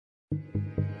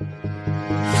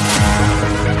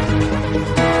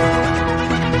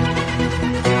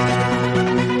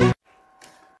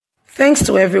Thanks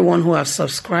to everyone who have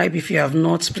subscribed. If you have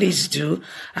not, please do.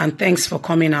 And thanks for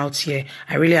coming out here.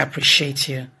 I really appreciate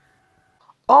you.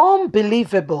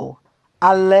 Unbelievable.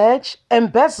 Alleged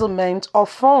embezzlement of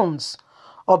funds.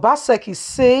 Obaseki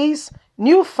says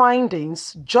new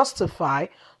findings justify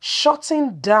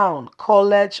shutting down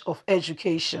College of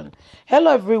Education.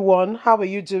 Hello everyone, how are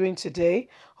you doing today?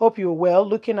 Hope you're well,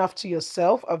 looking after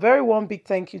yourself. A very warm big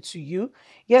thank you to you.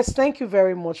 Yes, thank you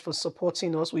very much for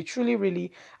supporting us. We truly,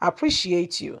 really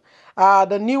appreciate you.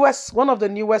 One of the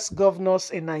newest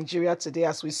governors in Nigeria today,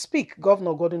 as we speak,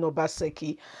 Governor Godwin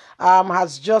Obaseki,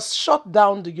 has just shut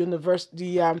down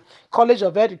the College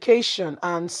of Education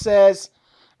and says,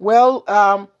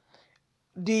 well,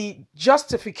 the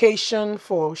justification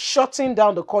for shutting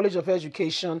down the College of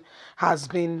Education has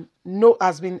been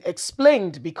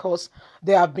explained because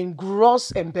there have been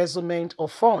gross embezzlement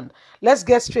of funds. Let's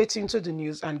get straight into the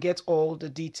news and get all the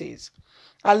details.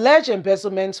 Alleged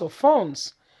embezzlement of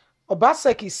funds.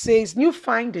 Obaseki says new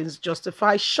findings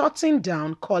justify shutting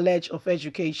down College of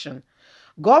Education.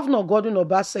 Governor Godwin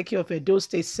Obaseki of Edo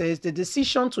State says the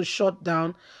decision to shut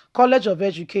down College of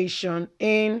Education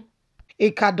in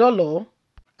Ikadolo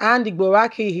and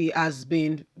Igborakihi has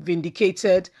been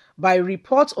vindicated by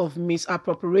report of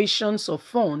misappropriations of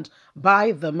funds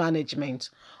by the management.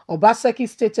 Obaseki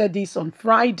stated this on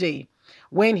Friday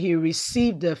when he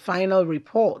received the final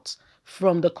report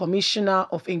from the Commissioner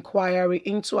of Inquiry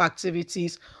into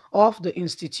Activities of the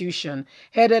institution,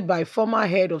 headed by former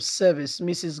Head of Service,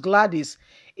 Mrs. Gladys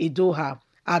Idoha,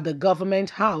 at the Government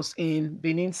House in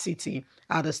Benin City,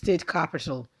 at the state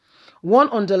capital. One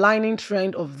underlying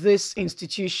trend of this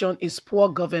institution is poor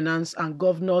governance, and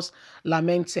governors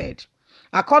lamented.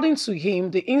 According to him,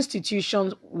 the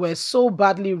institutions were so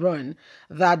badly run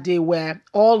that they were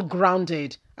all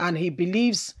grounded, and he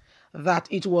believes that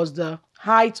it was the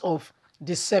height of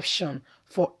deception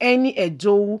for any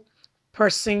Edo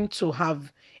person to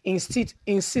have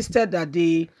insisted that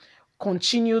they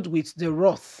continued with the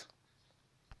wrath.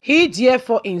 He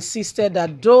therefore insisted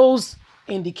that those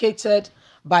indicated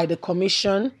by the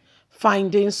commission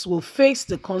findings will face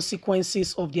the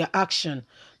consequences of their action,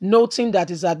 noting that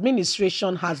his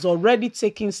administration has already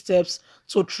taken steps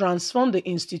to transform the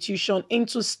institution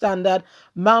into standard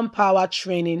manpower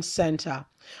training center.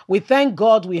 We thank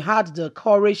God we had the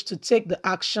courage to take the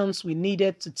actions we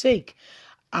needed to take,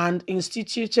 and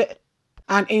institutions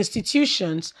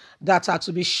that are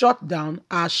to be shut down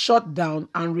are shut down,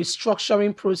 and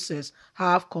restructuring process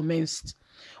have commenced.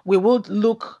 We would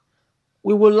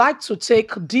like to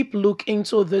take a deep look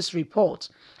into this report.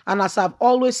 And as I've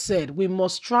always said, we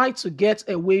must try to get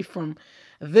away from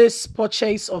this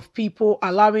purchase of people,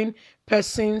 allowing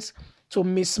persons to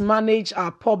mismanage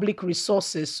our public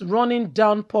resources, running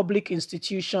down public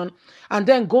institutions, and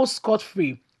then go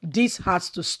scot-free. This has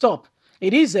to stop.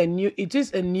 It is a new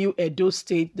Edo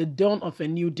State, the dawn of a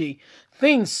new day.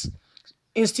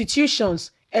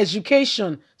 Institutions,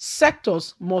 education,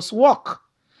 sectors must work.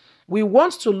 We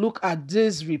want to look at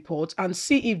this report and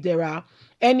see if there are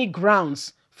any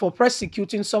grounds for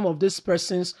persecuting some of these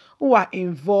persons who are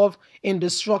involved in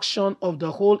destruction of the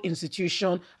whole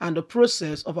institution and the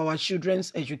process of our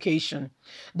children's education.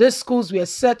 These schools were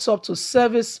set up to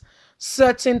service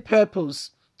certain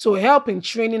purpose, to help in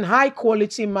training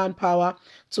high-quality manpower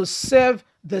to serve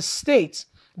the state.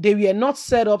 They were not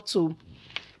set up to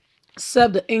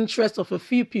serve the interests of a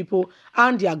few people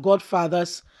and their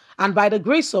godfathers. And by the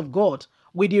grace of God,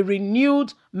 with the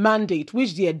renewed mandate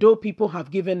which the Edo people have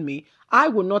given me, I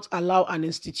will not allow an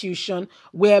institution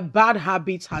where bad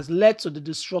habits has led to the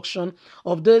destruction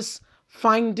of this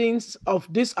findings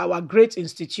of this our great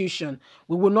institution.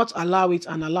 We will not allow it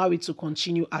and allow it to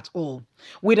continue at all.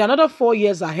 With another 4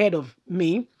 years ahead of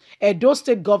me, Edo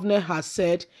State Governor has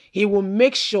said he will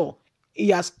make sure he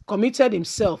has committed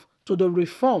himself to the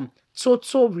reform,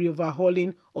 total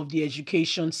overhauling of the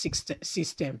education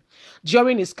system.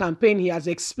 During his campaign, he has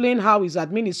explained how his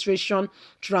administration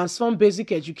transformed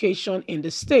basic education in the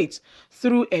state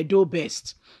through Edo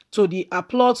Best, to the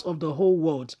applause of the whole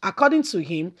world. According to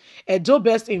him, Edo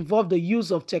Best involved the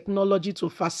use of technology to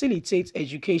facilitate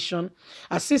education.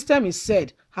 A system, he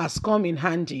said, has come in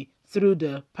handy through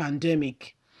the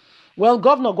pandemic. Well,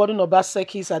 Governor Gordon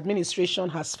Obaseki's administration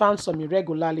has found some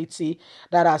irregularity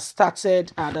that has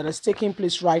started, that is taking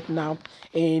place right now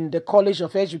in the College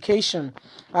of Education.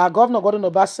 Governor Gordon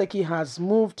Obaseki has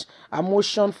moved a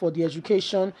motion for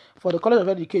the College of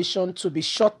Education to be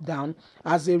shut down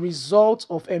as a result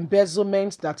of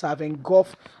embezzlement that have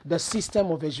engulfed the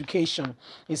system of education.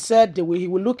 He said he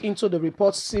will look into the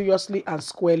report seriously and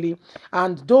squarely,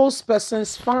 and those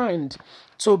persons found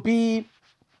to be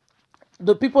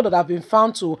the people that have been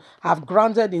found to have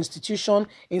grounded the institution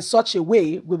in such a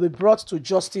way will be brought to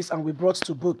justice and will be brought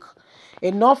to book.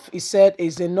 Enough, he said,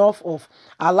 is enough of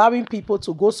allowing people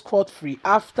to go scot-free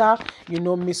after,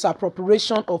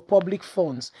 misappropriation of public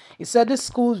funds. He said these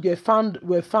schools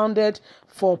were founded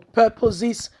for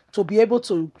purposes to be able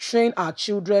to train our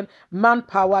children,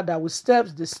 manpower that will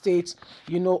serve the state,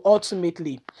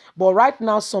 ultimately. But right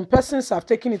now, some persons have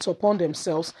taken it upon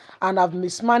themselves and have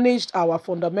mismanaged our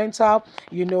fundamental,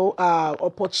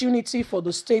 opportunity for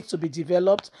the state to be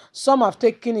developed. Some have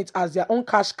taken it as their own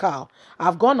cash cow,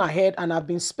 have gone ahead and have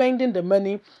been spending the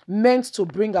money meant to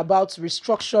bring about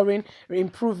restructuring,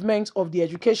 improvement of the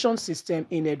education system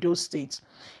in Edo State.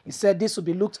 He said this will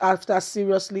be looked after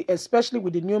seriously, especially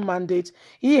with the new mandate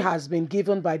he has been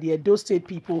given by the Edo State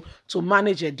people to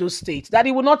manage Edo State. That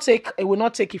he will not take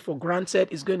it for granted.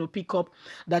 He's going to pick up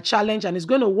the challenge and he's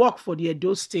going to work for the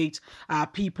Edo State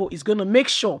people. He's going to make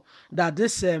sure that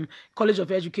this College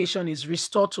of Education is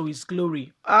restored to its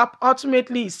glory.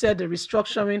 Ultimately, he said the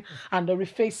restructuring and the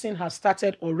refacing has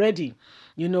started already.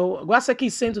 Obaseki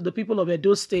is saying to the people of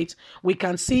Edo State, we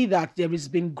can see that there has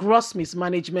been gross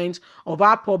mismanagement of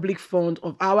our public fund,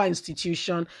 of our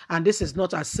institution, and this is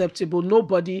not acceptable.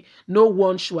 No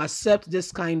one should accept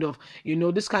this kind of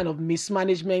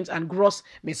mismanagement and gross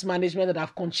mismanagement that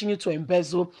have continued to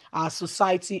embezzle our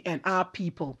society and our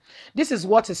people. This is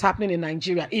what is happening in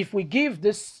Nigeria. If we give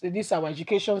this our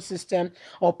education system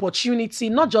opportunity,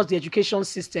 not just the education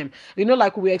system,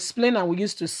 like we explained and we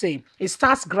used to say, it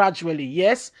starts gradually,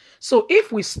 yes? So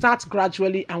if we start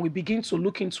gradually and we begin to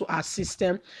look into our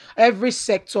system, every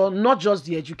sector, not just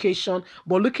the education,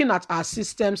 but looking at our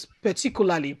systems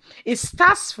particularly, it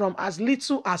starts from as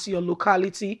little as your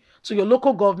locality, to your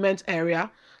local government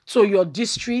area, to your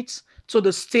district, to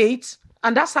the state,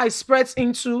 and that's how it spreads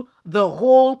into the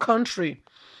whole country.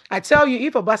 I tell you,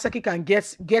 if Obaseki can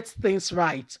get things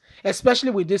right,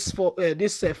 especially with this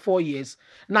 4 years,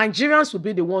 Nigerians will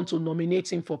be the one to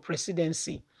nominate him for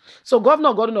presidency. So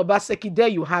Governor Gordon Obaseki, there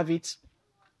you have it.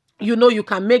 You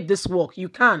can make this work. You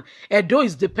can. Edo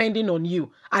is depending on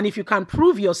you. And if you can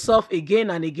prove yourself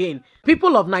again and again,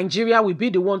 people of Nigeria will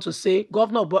be the one to say,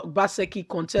 Governor Obaseki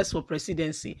contests for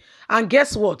presidency. And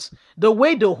guess what? The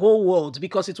way the whole world,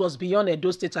 because it was beyond Edo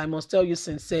State, I must tell you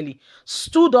sincerely,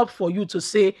 stood up for you to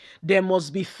say there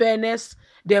must be fairness,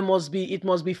 it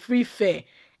must be free, fair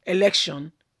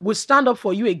election, will stand up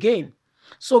for you again.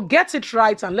 So get it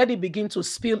right and let it begin to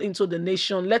spill into the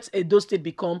nation. Let Edo State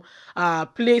become a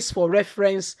place for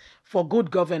reference for good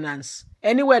governance.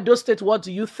 Anywhere, Edo State, what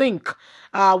do you think?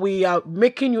 We are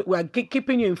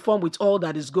keeping you informed with all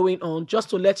that is going on, just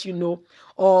to let you know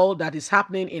all that is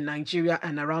happening in Nigeria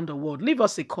and around the world. Leave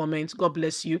us a comment. God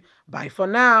bless you. Bye for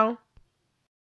now.